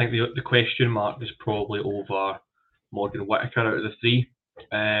 I think the question mark is probably over Morgan Whittaker out of the three,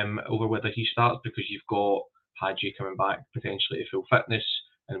 over whether he starts, because you've got Hagi coming back potentially to full fitness,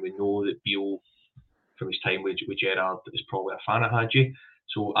 and we know that Beale, from his time with Gerrard, is probably a fan of Hagi.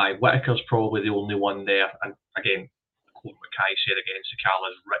 So Whittaker's probably the only one there. And again, quote what Kai said again,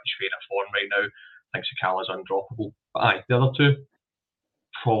 Sakala's rich vein of form right now. I think Sakala's undroppable. But the other two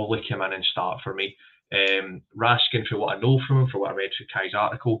probably come in and start for me. Raskin, for what I know from him, for what I read through Kai's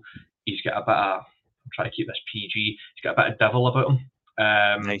article, he's got a bit of, I'm trying to keep this PG, he's got a bit of devil about him.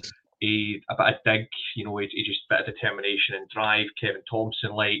 Nice. A bit of dig, he just a bit of determination and drive. Kevin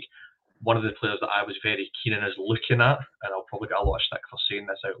Thompson, like, one of the players that I was very keen on us looking at, and I'll probably get a lot of stick for saying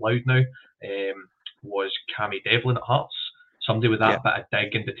this out loud now, was Cammy Devlin at Hearts. Somebody with that bit of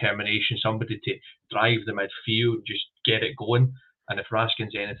dig and determination, somebody to drive the midfield, just get it going. And if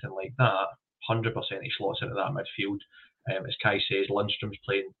Raskin's anything like that, 100% he slots into that midfield. As Kai says, Lundstrom's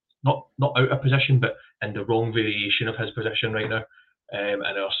playing not out of position, but in the wrong variation of his position right now. In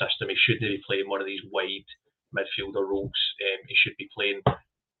our system, he shouldn't be playing one of these wide midfielder roles. He should be playing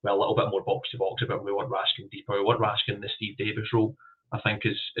a little bit more box to box, but we want Raskin deeper. We want Raskin in the Steve Davis role, I think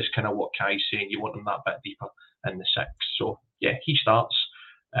is kind of what Kai's saying. You want him that bit deeper in the six. So yeah, he starts.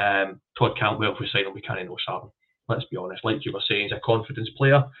 Todd Cantwell, if we sign him, we can't know starting. Let's be honest. Like you were saying, he's a confidence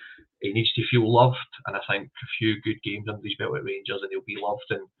player. He needs to feel loved, and I think a few good games under his belt at Rangers, and he'll be loved,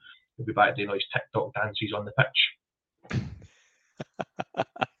 and he'll be back doing his TikTok dances on the pitch.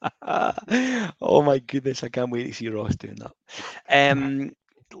 Oh my goodness, I can't wait to see Ross doing that.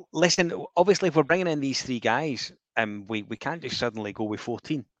 Listen, obviously, if we're bringing in these three guys, we can't just suddenly go with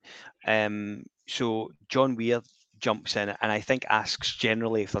 14. So John Weir jumps in and I think asks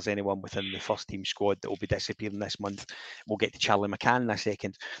generally if there's anyone within the first team squad that will be disappearing this month. We'll get to Charlie McCann in a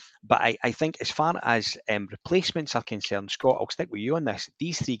second. But I think as far as replacements are concerned, Scott, I'll stick with you on this.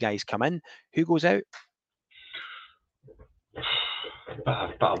 These three guys come in. Who goes out? A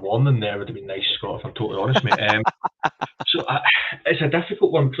bit of warning there would have been nice, Scott, if I'm totally honest, mate. So it's a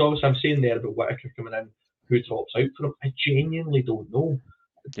difficult one, because obviously I'm saying there about Whittaker coming in, who drops out for him. I genuinely don't know.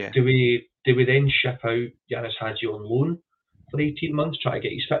 Yeah. Do we then ship out Yanis Hagi on loan for 18 months, try to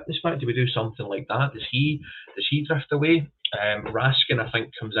get his fitness back? Do we do something like that? Does he drift away? Raskin, I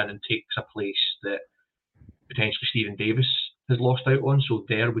think, comes in and takes a place that potentially Stephen Davis has lost out on. So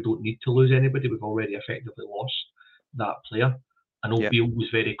there, we don't need to lose anybody. We've already effectively lost that player. I know Beale was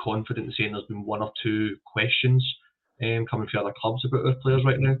very confident in saying there's been one or two questions coming from other clubs about our players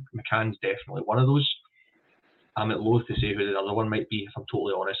right now. McCann's definitely one of those. I'm at loath to say who the other one might be, if I'm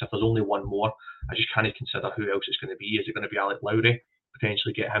totally honest. If there's only one more, I just can't consider who else it's going to be. Is it going to be Alec Lowry?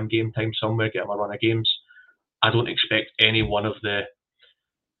 Potentially get him game time somewhere, get him a run of games. I don't expect any one of the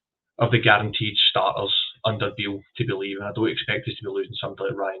guaranteed starters under Beale to be leaving. I don't expect us to be losing somebody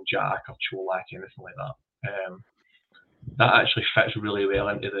like Ryan Jack or Cholak, anything like that. That actually fits really well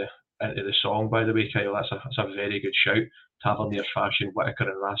into the song, by the way, Kyle. That's a very good shout. Tavernier Fashion, Whittaker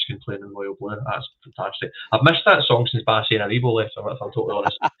and Raskin playing in Royal Blue. That's fantastic. I've missed that song since Bassey and Aribo left, if I'm totally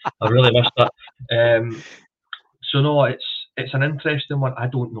honest. I really missed that. So no, it's an interesting one. I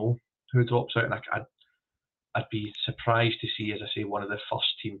don't know who drops out, and I'd be surprised to see, as I say, one of the first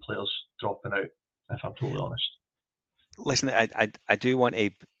team players dropping out, if I'm totally honest. Listen, I do want a...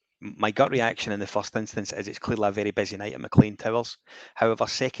 My gut reaction in the first instance is it's clearly a very busy night at McLean Towers. However,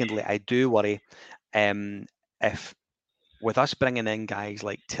 secondly, I do worry if with us bringing in guys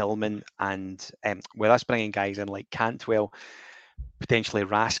like Tillman and with us bringing guys in like Cantwell, potentially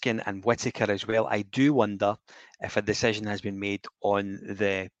Raskin and Whittaker as well, I do wonder if a decision has been made on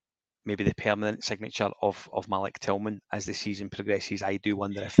maybe the permanent signature of Malik Tillman as the season progresses. I do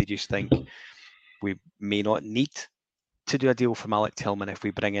wonder if they just think we may not need to do a deal for Malik Tillman if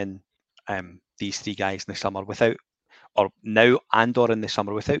we bring in these three guys in the summer without, or now and or in the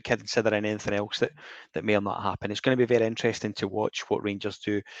summer, without considering anything else that may or not happen. It's going to be very interesting to watch what Rangers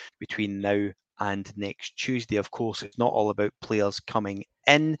do between now and next Tuesday. Of course, it's not all about players coming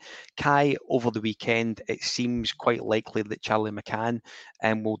in. Kai, over the weekend, it seems quite likely that Charlie McCann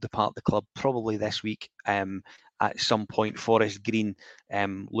will depart the club probably this week. At some point, Forest Green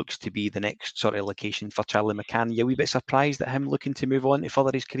looks to be the next sort of location for Charlie McCann. You a wee bit surprised at him looking to move on to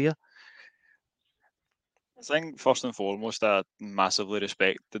further his career? I think first and foremost, I massively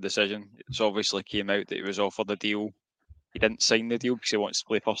respect the decision. It's obviously came out that he was offered a deal. He didn't sign the deal because he wants to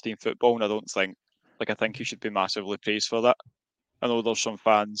play first team football, and I think he should be massively praised for that. I know there's some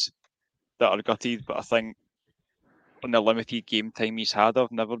fans that are gutted, but I think on the limited game time he's had,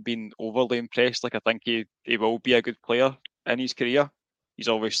 I've never been overly impressed. I think he will be a good player in his career. He's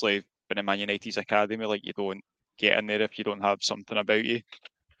obviously been in Man United's academy. You don't get in there if you don't have something about you.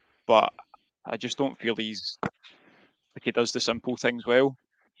 But I just don't feel he does the simple things well.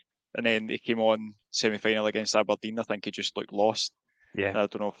 And then he came on semi-final against Aberdeen. I think he just looked lost. Yeah. And I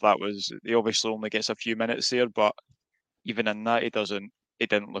don't know if that was, he obviously only gets a few minutes there, but even in that, he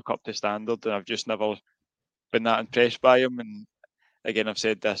didn't look up to standard. And I've just never been that impressed by him. And again, I've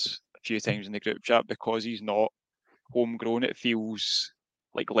said this a few times in the group chat, because he's not homegrown, it feels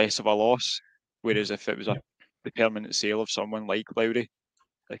like less of a loss. Whereas if it was the permanent sale of someone like Lowry,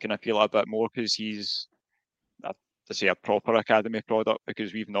 it can appeal a bit more, because he's, to say, a proper academy product,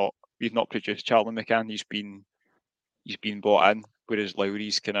 because we've not produced Charlie McCann. He's been bought in, whereas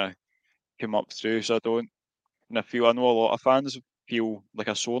Lowry's kind of come up through. So I know a lot of fans feel like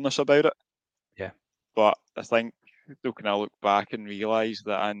a soreness about it. Yeah. But I think they'll kind of look back and realise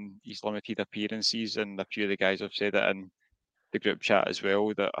that in his limited appearances, and a few of the guys have said it in the group chat as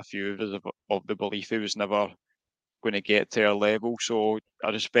well, that a few of us of the belief he was never going to get to our level. So I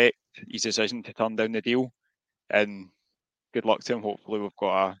respect his decision to turn down the deal, and good luck to him. Hopefully we've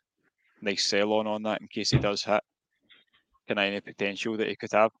got a nice sell on that in case he does hit kind of any potential that he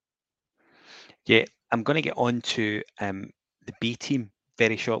could have. Yeah, I'm going to get on to the B team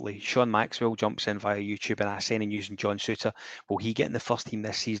very shortly. Sean Maxwell jumps in via YouTube and asks, any news on John Souttar? Will he get in the first team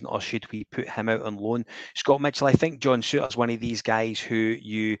this season, or should we put him out on loan? Scott Mitchell, I think John Souttar's one of these guys who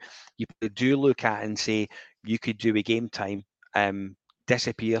you do look at and say you could do a game time,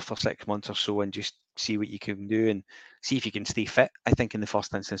 disappear for 6 months or so and just see what you can do and see if you can stay fit, I think, in the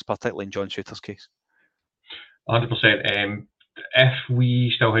first instance, particularly in John Souttar's case. 100%. If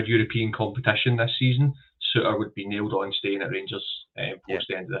we still had European competition this season, Souttar would be nailed on staying at Rangers post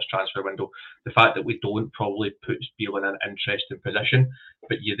the end of this transfer window. The fact that we don't probably puts Beale in an interesting position,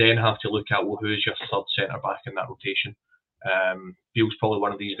 but you then have to look at, well, who's your third centre-back in that rotation? Beale's probably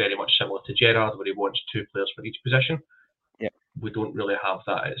one of these very much similar to Gerrard, where he wants two players for each position. Yep. We don't really have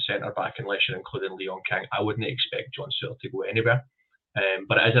that at centre-back unless you're including Leon King. I wouldn't expect John Souttar to go anywhere.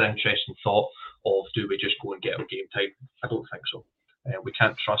 But it is an interesting thought of, do we just go and get him game time? I don't think so. We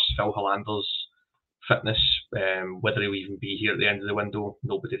can't trust Phil Hollander's fitness. Whether he'll even be here at the end of the window,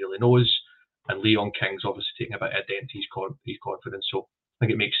 nobody really knows. And Leon King's obviously taking a bit of a dent to his confidence. So I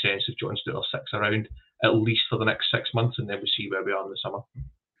think it makes sense if John Souttar sticks around at least for the next 6 months, and then we see where we are in the summer.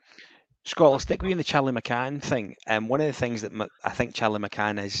 Scott, let's stick with you in the Charlie McCann thing. One of the things that I think Charlie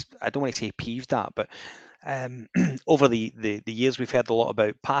McCann is, I don't want to say peeved at, but over the years we've heard a lot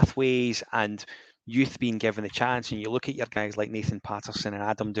about pathways and youth being given a chance, and you look at your guys like Nathan Patterson and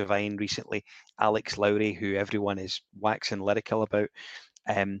Adam Devine recently, Alex Lowry, who everyone is waxing lyrical about.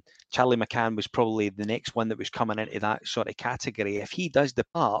 Charlie McCann was probably the next one that was coming into that sort of category. If he does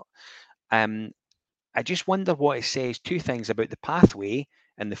depart, I just wonder what it says. Two things about the pathway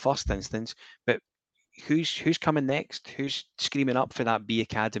in the first instance, but who's coming next? Who's screaming up for that B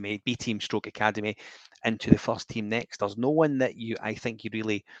team / academy into the first team next? There's no one that I think you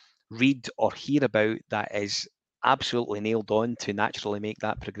really read or hear about that is absolutely nailed on to naturally make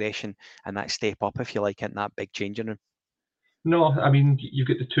that progression and that step up, if you like, in that big changing room. No, I mean, you've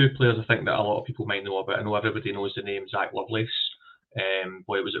got the two players I think that a lot of people might know about. I know everybody knows the name Zach Lovelace.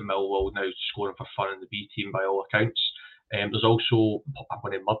 Boy, was at Millwall, now scoring for fun in the B team by all accounts. There's also, I'm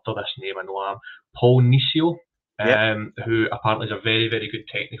going to murder this name, I know I am, Paul Nisio, who apparently is a very, very good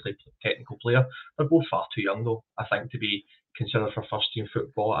technical player. They're both far too young, though, I think, to be considered for first team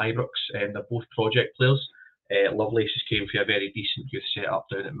football at Ibrox. They're both project players. Lovelace came for a very decent youth setup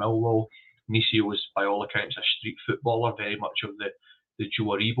down at Millwall. Nisio was, by all accounts, a street footballer, very much of the Joe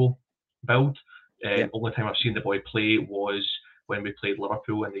Aribo build. Only time I've seen the boy play was when we played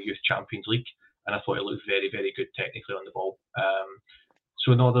Liverpool in the Youth Champions League, and I thought he looked very, very good technically on the ball.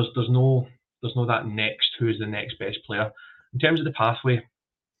 So no, there's no that next, who's the next best player. In terms of the pathway,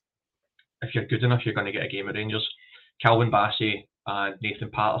 if you're good enough, you're going to get a game at Rangers. Calvin Bassey and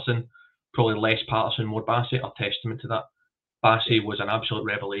Nathan Patterson, probably less Patterson, more Bassey, are testament to that. Bassey was an absolute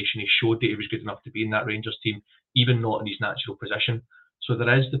revelation. He showed that he was good enough to be in that Rangers team, even not in his natural position. So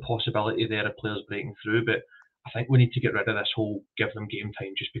there is the possibility there of players breaking through, but I think we need to get rid of this whole give them game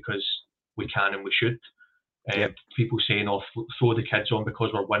time just because we can and we should. People saying, "Oh, throw the kids on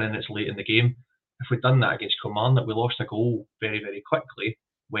because we're winning, it's late in the game." If we'd done that against Kilmarnock, we lost a goal very, very quickly,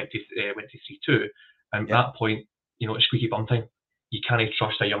 went to 3-2, and at that point, it's squeaky bum time. You can't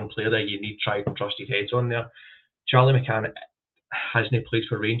trust a young player there. You need tried and trusted heads on there. Charlie McCann hasn't played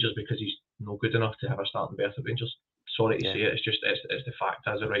for Rangers because he's not good enough to have a starting berth at Rangers. Sorry to say it, it's the fact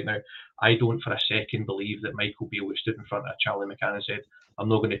as it right now. I don't for a second believe that Michael Beale stood in front of Charlie McCann and said, "I'm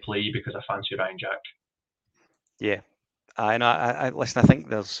not going to play you because I fancy Ryan Jack." Yeah, I listen. I think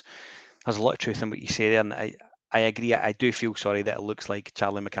there's a lot of truth in what you say there, and I agree. I do feel sorry that it looks like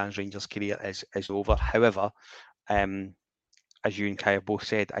Charlie McCann's Rangers career is over. However, as you and Kai have both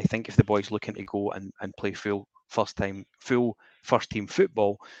said, I think if the boy's looking to go and play full first team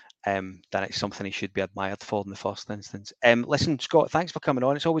football, then it's something he should be admired for in the first instance. Listen, Scott, thanks for coming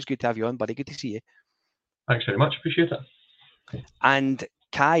on. It's always good to have you on, buddy. Good to see you. Thanks very much. Appreciate it. And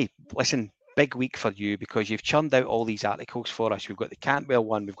Kai, listen, big week for you because you've churned out all these articles for us. We've got the Cantwell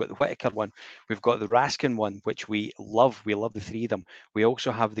one, we've got the Whittaker one, we've got the Raskin one, which we love. We love the three of them. We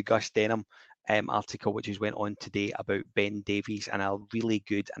also have the Gus Denham article, which has went on today about Ben Davies and a really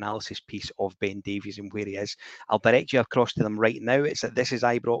good analysis piece of Ben Davies and where he is. I'll direct you across to them right now. It's at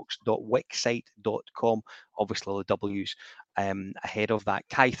thisisibrox.wixsite.com. Obviously, the W's ahead of that.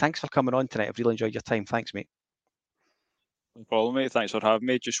 Kai, thanks for coming on tonight. I've really enjoyed your time. Thanks, mate. No problem, mate. Thanks for having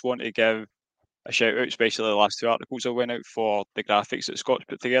me. Just want to give a shout out, especially the last two articles I went out for the graphics that Scott's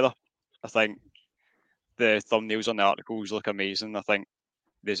put together. I think the thumbnails on the articles look amazing. I think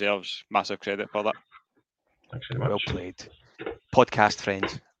deserves massive credit for that. Thanks very much. Well played. Podcast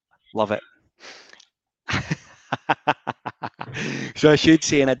friends. Love it. So I should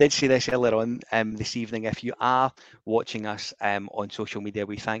say, and I did say this earlier on this evening, if you are watching us on social media,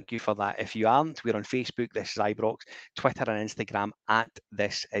 we thank you for that. If you aren't, we're on Facebook, This Is Ibrox, Twitter and Instagram at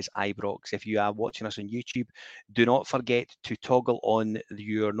This Is Ibrox. If you are watching us on YouTube, do not forget to toggle on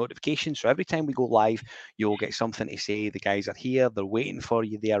your notifications. So every time we go live, you'll get something to say. The guys are here, they're waiting for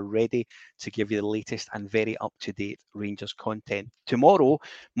you, they are ready to give you the latest and very up-to-date Rangers content. Tomorrow,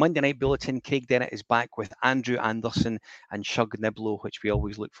 Monday Night Bulletin, Craig Dennett is back with Andrew Anderson and Shug Niblo, which we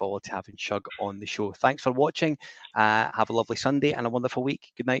always look forward to having Shug on the show. Thanks for watching. Have a lovely Sunday and a wonderful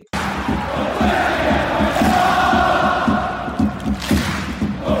week. Good night.